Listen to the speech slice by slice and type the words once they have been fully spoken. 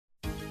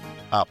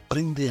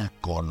Aprende a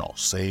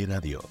conocer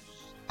a Dios,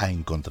 a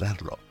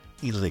encontrarlo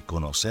y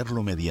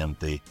reconocerlo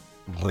mediante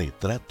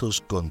retratos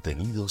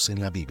contenidos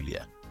en la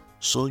Biblia.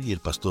 Soy el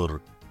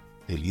pastor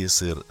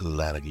Eliezer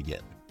Lara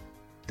Guillén.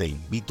 Te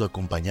invito a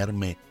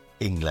acompañarme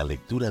en la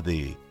lectura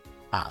de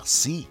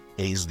Así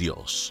es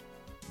Dios.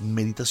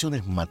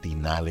 Meditaciones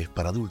matinales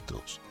para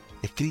adultos,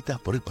 escritas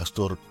por el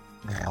pastor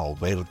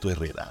Roberto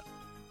Herrera.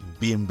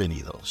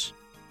 Bienvenidos.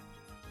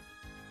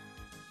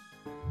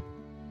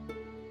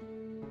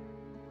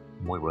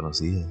 Muy buenos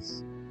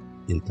días.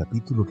 El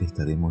capítulo que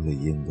estaremos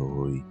leyendo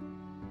hoy,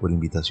 por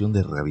invitación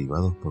de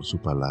Reavivados por su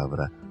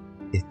palabra,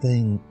 está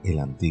en el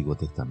Antiguo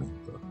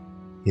Testamento.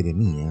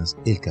 Jeremías,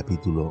 el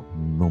capítulo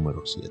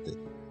número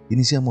 7.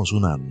 Iniciamos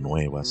una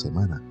nueva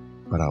semana.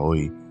 Para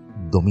hoy,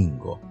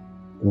 domingo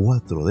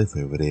 4 de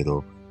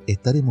febrero,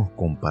 estaremos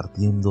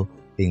compartiendo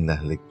en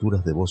las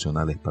lecturas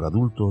devocionales para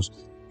adultos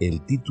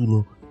el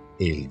título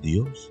El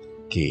Dios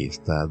que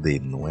está de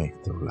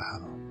nuestro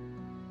lado.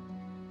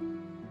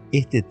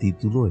 Este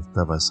título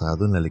está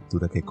basado en la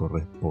lectura que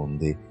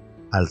corresponde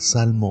al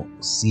Salmo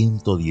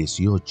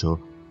 118,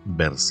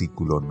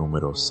 versículo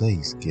número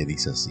 6, que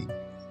dice así: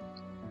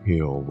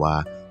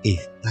 Jehová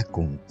está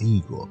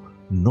contigo,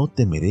 no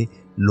temeré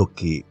lo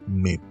que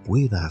me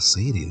pueda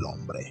hacer el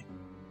hombre.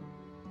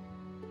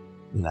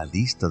 La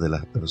lista de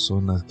las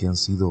personas que han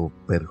sido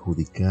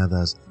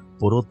perjudicadas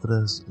por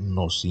otras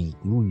nos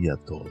incluye a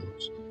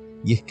todos.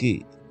 Y es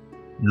que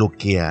lo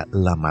que a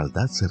la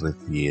maldad se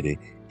refiere,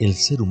 el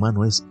ser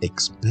humano es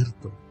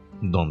experto.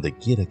 Donde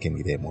quiera que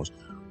miremos,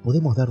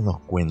 podemos darnos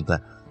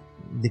cuenta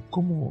de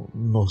cómo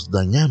nos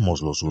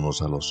dañamos los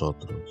unos a los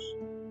otros.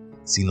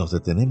 Si nos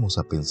detenemos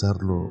a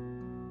pensarlo,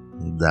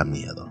 da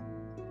miedo.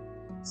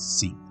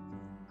 Sí,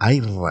 hay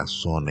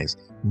razones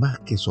más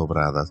que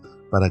sobradas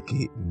para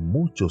que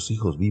muchos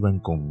hijos vivan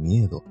con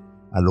miedo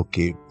a lo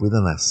que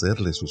puedan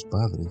hacerle sus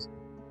padres,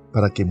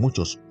 para que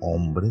muchos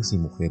hombres y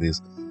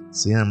mujeres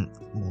sean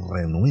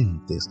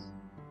renuentes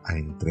a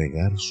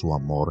entregar su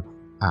amor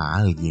a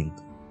alguien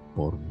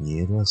por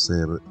miedo a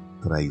ser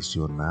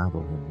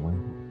traicionados de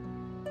nuevo,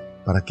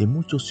 para que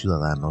muchos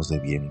ciudadanos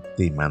de bien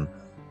teman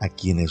a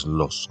quienes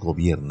los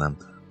gobiernan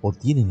o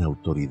tienen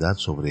autoridad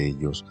sobre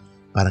ellos,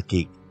 para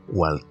que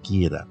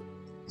cualquiera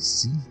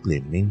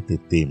simplemente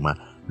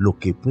tema lo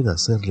que pueda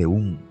hacerle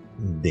un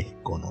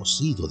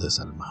desconocido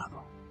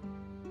desalmado.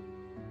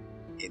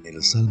 En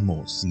el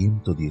Salmo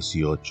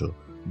 118,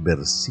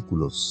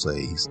 versículo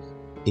 6,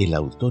 el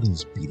autor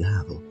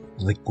inspirado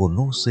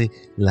reconoce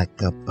la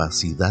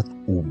capacidad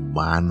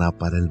humana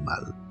para el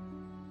mal,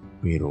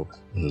 pero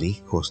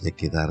lejos de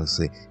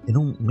quedarse en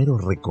un mero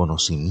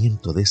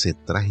reconocimiento de ese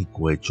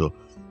trágico hecho,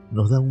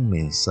 nos da un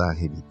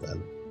mensaje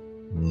vital.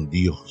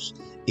 Dios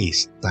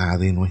está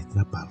de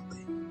nuestra parte.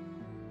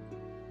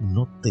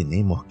 No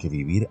tenemos que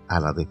vivir a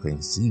la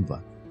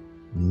defensiva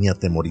ni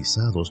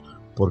atemorizados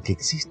porque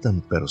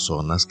existan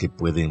personas que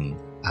pueden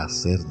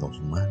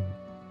hacernos mal.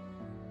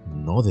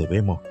 No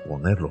debemos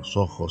poner los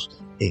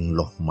ojos en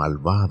los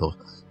malvados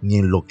ni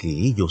en lo que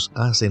ellos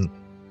hacen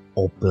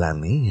o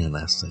planean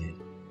hacer.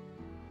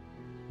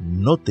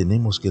 No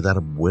tenemos que dar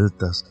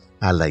vueltas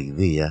a la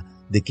idea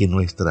de que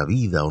nuestra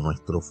vida o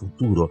nuestro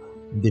futuro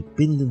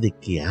depende de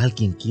que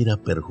alguien quiera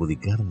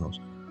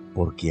perjudicarnos,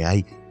 porque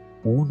hay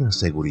una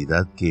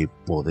seguridad que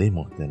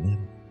podemos tener,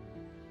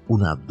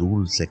 una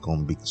dulce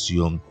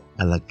convicción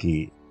a la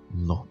que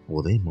nos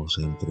podemos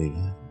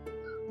entregar,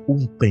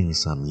 un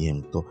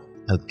pensamiento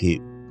al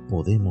que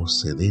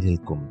podemos ceder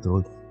el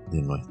control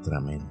de nuestra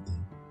mente.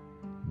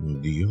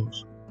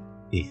 Dios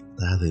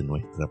está de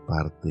nuestra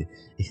parte,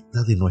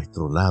 está de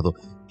nuestro lado,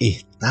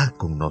 está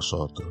con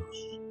nosotros.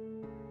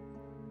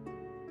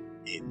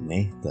 En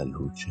esta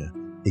lucha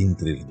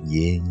entre el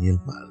bien y el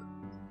mal,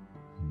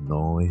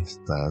 no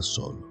estás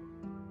solo,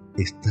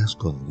 estás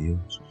con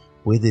Dios.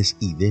 Puedes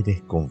y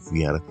debes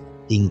confiar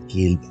en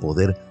que el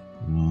poder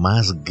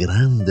más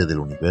grande del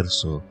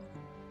universo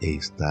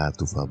está a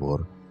tu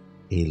favor.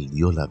 Él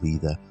dio la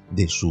vida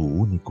de su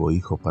único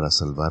Hijo para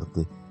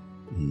salvarte,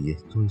 y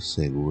estoy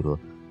seguro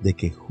de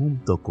que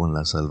junto con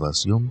la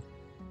salvación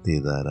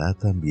te dará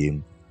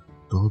también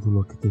todo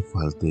lo que te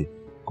falte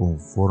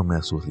conforme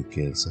a sus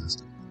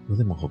riquezas.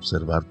 Podemos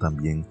observar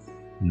también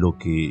lo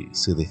que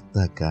se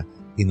destaca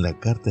en la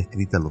carta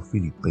escrita a los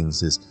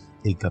Filipenses,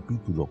 el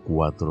capítulo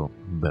 4,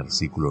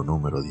 versículo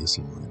número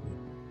 19.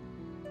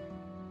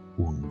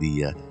 Un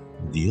día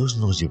Dios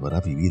nos llevará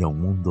a vivir a un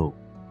mundo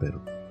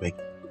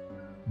perfecto,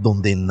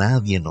 donde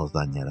nadie nos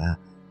dañará,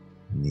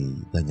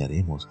 ni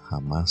dañaremos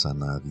jamás a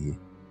nadie.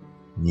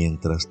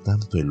 Mientras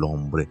tanto, el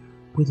hombre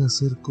puede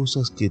hacer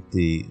cosas que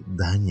te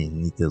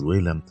dañen y te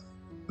duelan,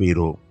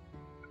 pero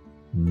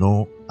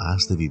no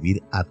has de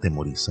vivir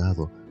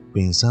atemorizado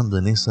pensando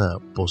en esa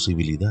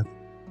posibilidad.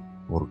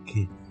 ¿Por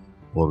qué?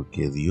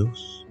 Porque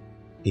Dios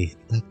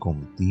está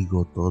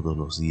contigo todos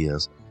los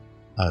días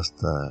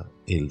hasta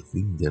el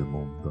fin del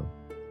mundo.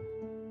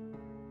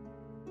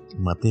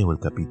 Mateo, el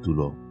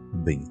capítulo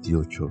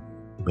 28,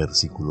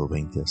 versículo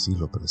 20, así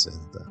lo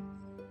presenta: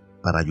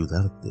 para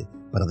ayudarte,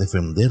 para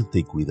defenderte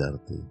y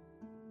cuidarte.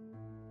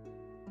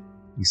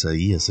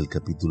 Isaías, el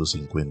capítulo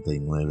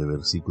 59,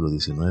 versículo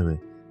 19,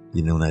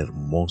 tiene una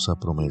hermosa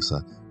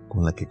promesa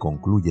con la que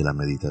concluye la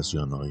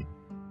meditación hoy.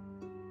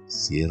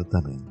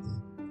 Ciertamente,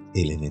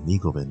 el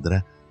enemigo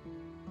vendrá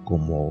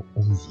como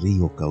un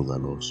río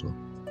caudaloso,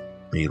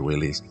 pero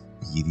el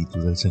Espíritu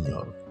del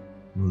Señor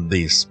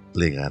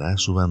desplegará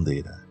su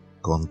bandera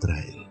contra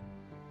él.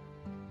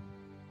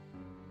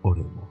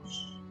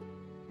 Oremos.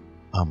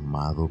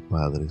 Amado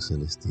Padre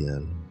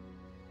Celestial,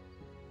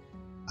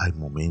 hay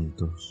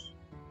momentos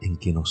en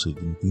que nos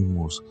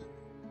sentimos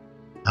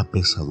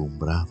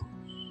apesadumbrados,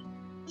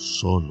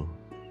 solos,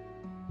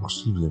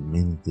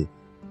 posiblemente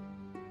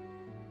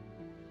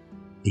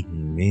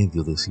en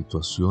medio de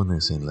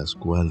situaciones en las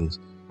cuales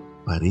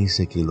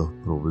parece que los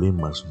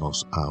problemas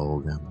nos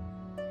ahogan.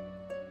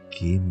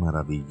 Qué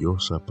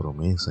maravillosa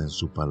promesa en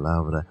su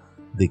palabra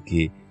de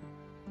que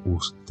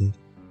usted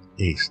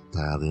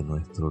está de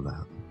nuestro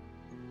lado.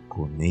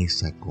 Con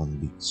esa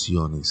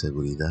convicción y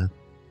seguridad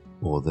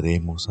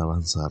podremos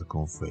avanzar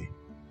con fe.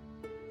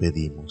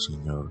 Pedimos,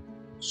 Señor,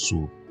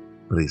 su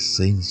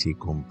presencia y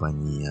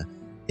compañía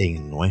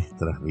en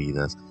nuestras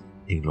vidas,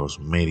 en los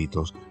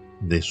méritos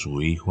de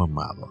su Hijo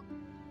amado,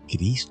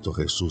 Cristo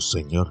Jesús,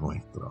 Señor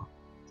nuestro.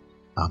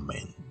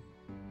 Amén.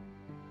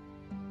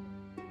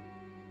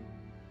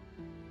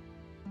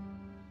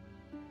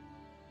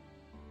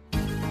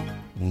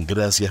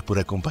 Gracias por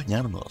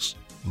acompañarnos.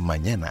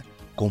 Mañana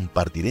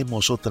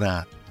compartiremos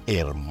otra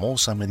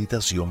hermosa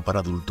meditación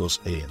para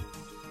adultos en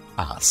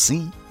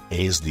Así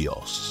es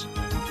Dios.